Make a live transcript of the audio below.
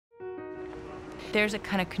There's a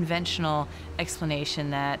kind of conventional explanation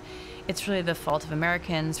that it's really the fault of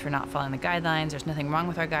Americans for not following the guidelines. There's nothing wrong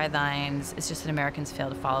with our guidelines. It's just that Americans fail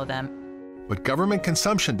to follow them. But government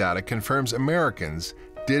consumption data confirms Americans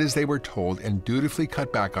did as they were told and dutifully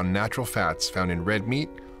cut back on natural fats found in red meat,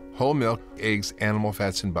 whole milk, eggs, animal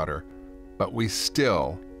fats, and butter. But we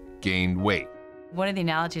still gained weight. One of the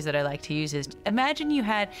analogies that I like to use is, imagine you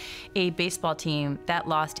had a baseball team that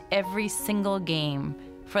lost every single game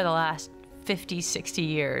for the last 50, 60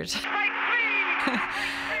 years.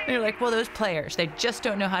 And you're like, well, those players, they just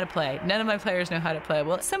don't know how to play. None of my players know how to play.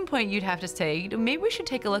 Well, at some point you'd have to say, maybe we should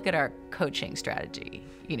take a look at our coaching strategy.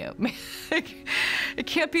 It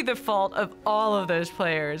can't be the fault of all of those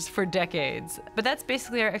players for decades. But that's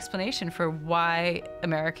basically our explanation for why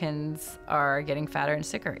Americans are getting fatter and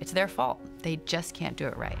sicker. It's their fault. They just can't do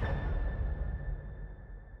it right.